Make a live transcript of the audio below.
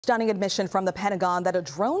Stunning admission from the Pentagon that a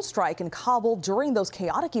drone strike in Kabul during those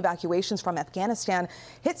chaotic evacuations from Afghanistan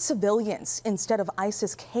hit civilians instead of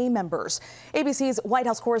ISIS-K members. ABC's White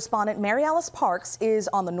House correspondent Mary Alice Parks is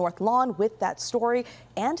on the North Lawn with that story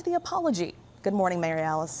and the apology. Good morning, Mary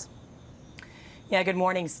Alice. Yeah, good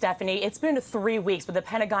morning, Stephanie. It's been 3 weeks, but the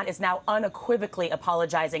Pentagon is now unequivocally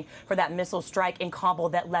apologizing for that missile strike in Kabul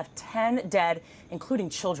that left 10 dead, including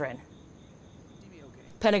children.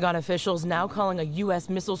 Pentagon officials now calling a U.S.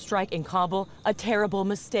 missile strike in Kabul a terrible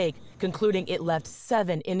mistake, concluding it left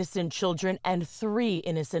 7 innocent children and 3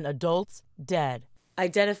 innocent adults dead.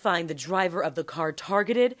 Identifying the driver of the car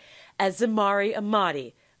targeted as Zamari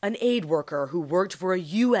Ahmadi, an aid worker who worked for a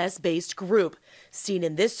U.S.-based group. Seen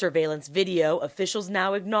in this surveillance video, officials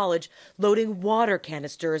now acknowledge loading water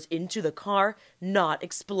canisters into the car, not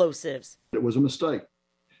explosives. It was a mistake,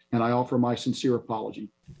 and I offer my sincere apology.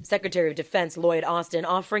 Secretary of Defense Lloyd Austin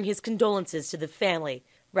offering his condolences to the family,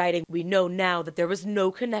 writing, "We know now that there was no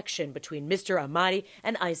connection between Mr. Ahmadi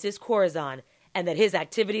and ISIS Khorasan, and that his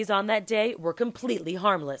activities on that day were completely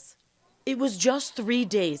harmless." It was just 3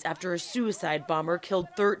 days after a suicide bomber killed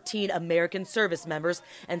 13 American service members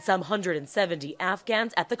and some 170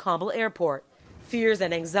 Afghans at the Kabul airport. Fears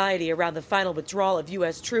and anxiety around the final withdrawal of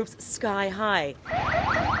U.S. troops sky high.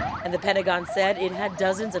 And the Pentagon said it had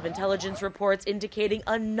dozens of intelligence reports indicating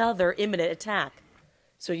another imminent attack.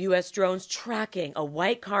 So U.S. drones tracking a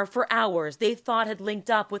white car for hours they thought had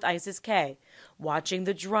linked up with ISIS-K, watching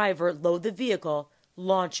the driver load the vehicle,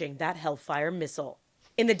 launching that Hellfire missile.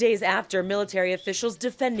 In the days after, military officials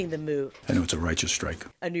defending the move. I know it's a righteous strike.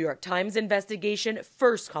 A New York Times investigation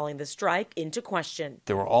first calling the strike into question.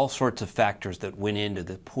 There were all sorts of factors that went into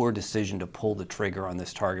the poor decision to pull the trigger on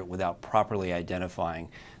this target without properly identifying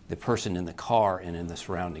the person in the car and in the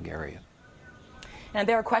surrounding area. And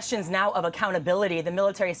there are questions now of accountability. The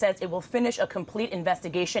military says it will finish a complete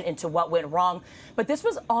investigation into what went wrong. But this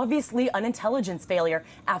was obviously an intelligence failure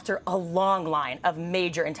after a long line of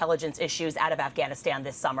major intelligence issues out of Afghanistan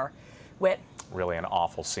this summer. Whit. Really an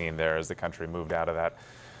awful scene there as the country moved out of that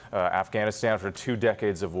Afghanistan after 2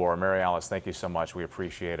 decades of war. Mary Alice, thank you so much. We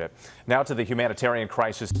appreciate it. Now to the humanitarian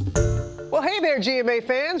crisis. Well, hey there, GMA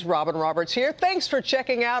fans. Robin Roberts here. Thanks for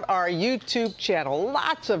checking out our YouTube channel.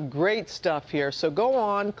 Lots of great stuff here. So go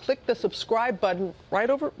on, click the subscribe button right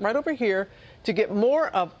over here to get more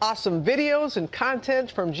of awesome videos and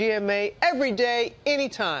content from GMA every day,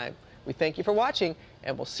 anytime. We thank you for watching,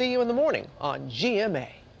 and we'll see you in the morning on GMA.